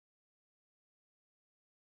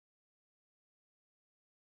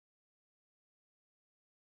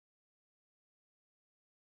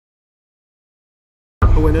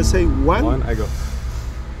When I say one, I go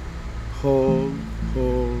hold.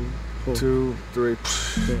 2, 3.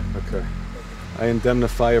 Yeah. Okay. I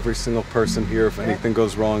indemnify every single person here. If anything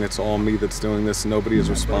goes wrong, it's all me that's doing this. Nobody is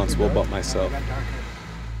responsible but myself.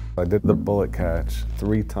 I did the bullet catch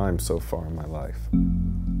 3 times so far in my life.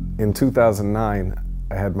 In 2009,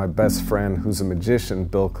 I had my best friend, who's a magician,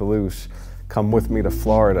 Bill Kalouche, come with me to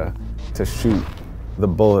Florida to shoot the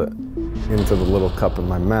bullet into the little cup in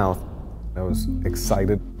my mouth. I was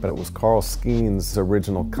excited, but it was Carl Skeen's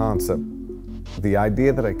original concept. The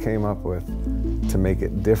idea that I came up with to make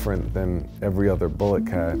it different than every other bullet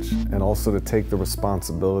catch, and also to take the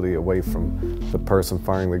responsibility away from the person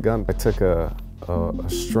firing the gun. I took a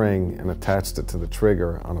string and attached it to the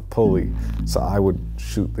trigger on a pulley so I would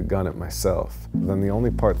shoot the gun at myself. Then the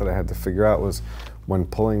only part that I had to figure out was when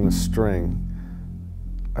pulling the string,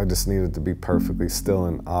 I just needed to be perfectly still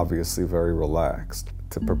and obviously very relaxed.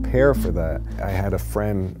 To prepare for that, I had a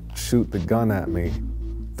friend shoot the gun at me,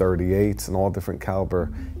 38s and all different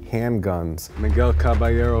caliber handguns. Miguel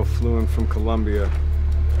Caballero flew in from Colombia.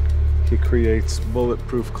 He creates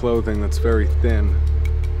bulletproof clothing that's very thin,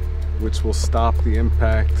 which will stop the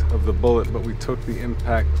impact of the bullet, but we took the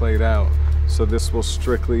impact plate out. So this will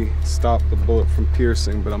strictly stop the bullet from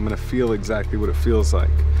piercing, but I'm gonna feel exactly what it feels like.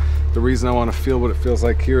 The reason I wanna feel what it feels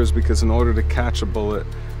like here is because in order to catch a bullet,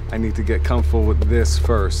 I need to get comfortable with this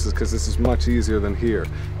first, because this is much easier than here.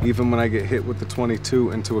 Even when I get hit with the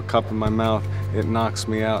 22 into a cup in my mouth, it knocks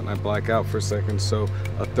me out and I black out for a second. So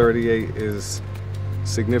a 38 is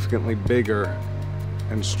significantly bigger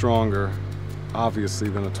and stronger, obviously,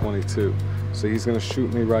 than a 22. So he's gonna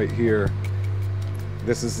shoot me right here.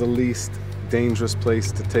 This is the least dangerous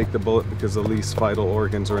place to take the bullet because the least vital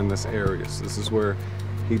organs are in this area. So this is where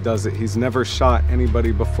he does it. He's never shot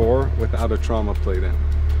anybody before without a trauma plate in.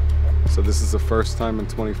 So this is the first time in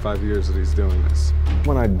 25 years that he's doing this.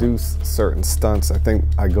 When I do certain stunts, I think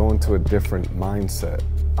I go into a different mindset.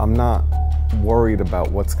 I'm not worried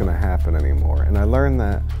about what's gonna happen anymore. And I learned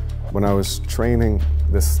that when I was training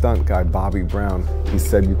this stunt guy, Bobby Brown. He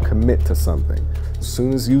said, you commit to something. As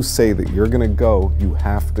soon as you say that you're gonna go, you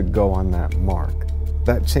have to go on that mark.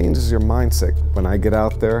 That changes your mindset. When I get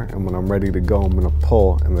out there and when I'm ready to go, I'm gonna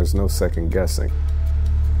pull and there's no second guessing.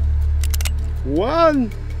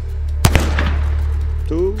 1,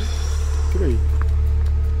 2, 3.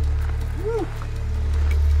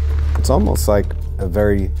 It's almost like a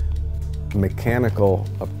very mechanical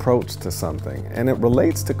approach to something, and it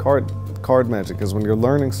relates to card magic, because when you're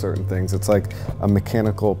learning certain things, it's like a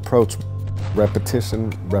mechanical approach.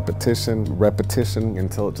 Repetition, repetition, repetition,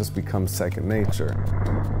 until it just becomes second nature.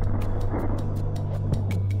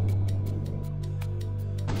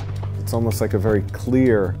 It's almost like a very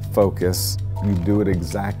clear focus. You do it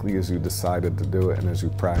exactly as you decided to do it and as you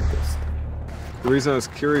practiced. The reason I was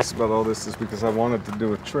curious about all this is because I wanted to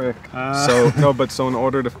do a trick. So in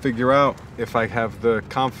order to figure out if I have the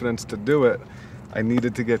confidence to do it, I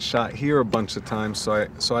needed to get shot here a bunch of times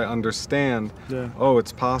so I understand, oh,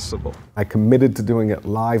 it's possible. I committed to doing it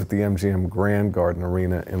live at the MGM Grand Garden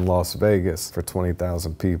Arena in Las Vegas for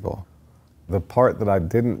 20,000 people. The part that I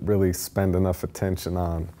didn't really spend enough attention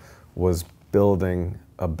on was building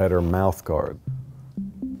a better mouth guard.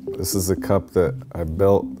 This is a cup that I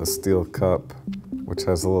built, the steel cup, which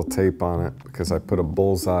has a little tape on it because I put a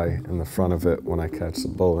bullseye in the front of it when I catch the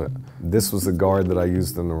bullet. This was the guard that I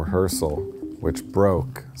used in the rehearsal, which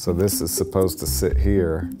broke. So this is supposed to sit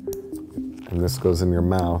here, and this goes in your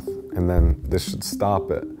mouth, and then this should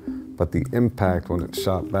stop it. But the impact when it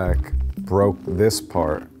shot back broke this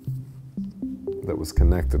part that was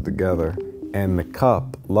connected together. And the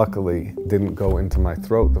cup, luckily, didn't go into my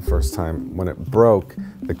throat the first time. When it broke,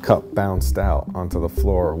 the cup bounced out onto the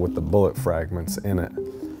floor with the bullet fragments in it.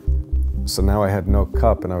 So now I had no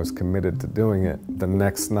cup and I was committed to doing it. The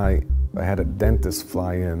next night, I had a dentist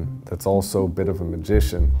fly in that's also a bit of a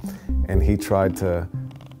magician, and he tried to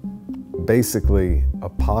basically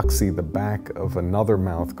epoxy the back of another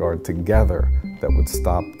mouth guard together that would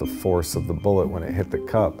stop the force of the bullet when it hit the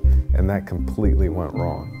cup, and that completely went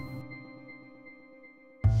wrong.